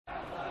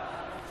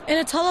In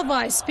a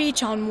televised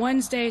speech on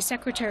Wednesday,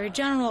 Secretary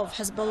General of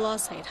Hezbollah,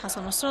 Sayyid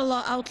Hassan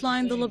Nasrallah,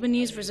 outlined the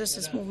Lebanese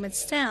resistance movement's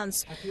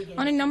stance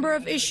on a number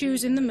of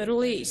issues in the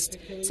Middle East.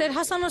 Sayyid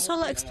Hassan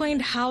Nasrallah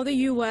explained how the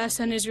U.S.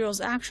 and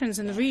Israel's actions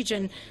in the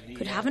region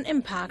could have an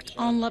impact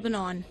on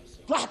Lebanon.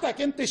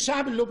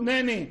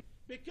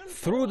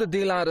 Through the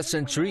deal out a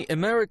century,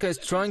 America is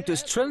trying to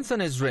strengthen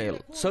Israel.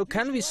 So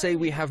can we say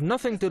we have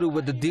nothing to do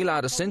with the deal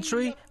out a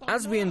century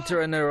as we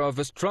enter an era of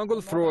a struggle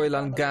for oil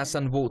and gas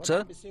and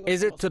water?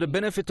 Is it to the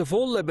benefit of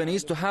all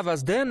Lebanese to have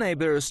as their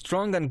neighbor a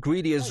strong and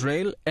greedy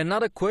Israel?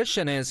 Another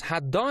question is,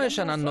 had Daesh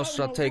and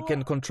al-Nusra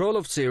taken control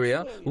of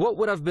Syria, what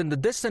would have been the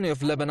destiny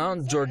of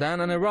Lebanon,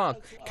 Jordan and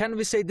Iraq? Can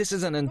we say this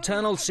is an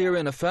internal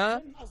Syrian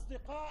affair?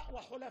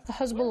 The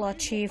Hezbollah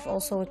chief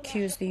also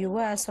accused the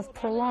U.S. of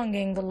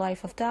prolonging the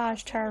life of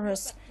Daesh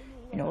terrorists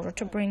in order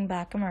to bring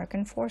back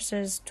American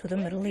forces to the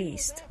Middle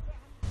East.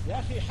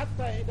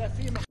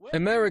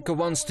 America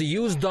wants to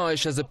use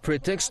Daesh as a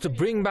pretext to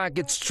bring back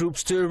its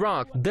troops to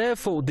Iraq.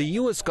 Therefore, the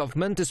U.S.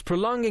 government is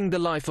prolonging the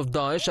life of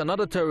Daesh and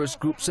other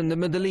terrorist groups in the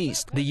Middle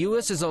East. The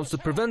U.S. is also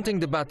preventing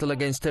the battle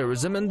against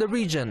terrorism in the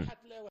region.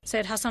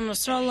 Sayyid Hassan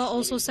Nasrallah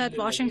also said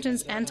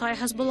Washington's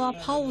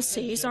anti-Hezbollah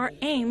policies are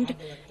aimed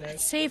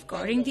at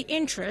safeguarding the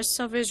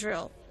interests of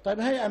Israel.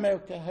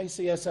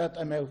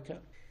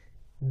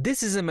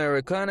 This is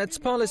America and its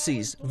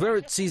policies. Where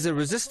it sees a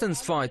resistance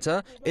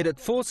fighter, it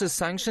enforces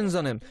sanctions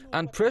on him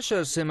and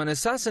pressures him and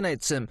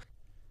assassinates him.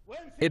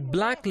 It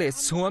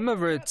blacklists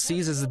whomever it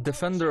sees as a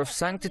defender of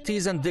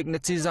sanctities and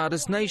dignities of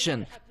its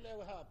nation.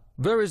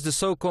 Where is the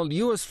so-called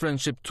U.S.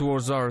 friendship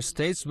towards our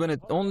states when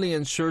it only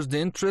ensures the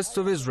interests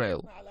of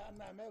Israel?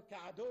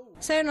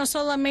 Sayyid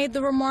Nasrallah made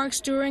the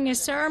remarks during a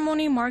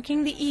ceremony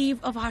marking the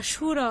eve of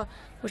Ashura,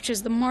 which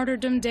is the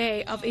martyrdom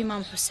day of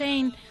Imam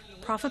Hussein,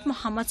 Prophet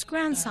Muhammad's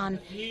grandson,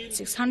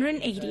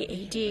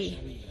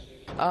 680 AD.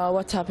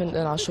 What happened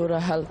in Ashura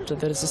helped the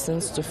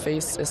resistance to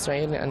face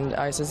Israel and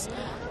ISIS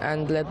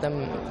and let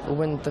them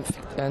win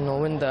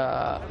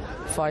the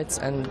fights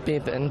and be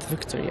in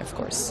victory, of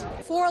course.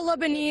 For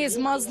Lebanese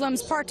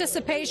Muslims,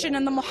 participation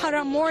in the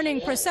Muharram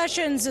morning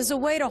processions is a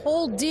way to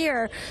hold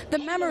dear the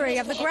memory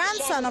of the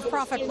grandson of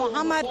Prophet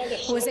Muhammad,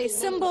 who is a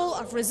symbol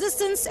of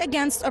resistance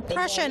against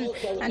oppression,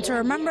 and to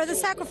remember the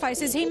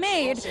sacrifices he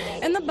made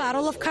in the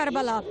Battle of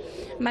Karbala.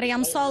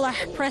 Maryam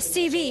Saleh, Press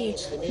TV,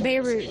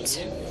 Beirut.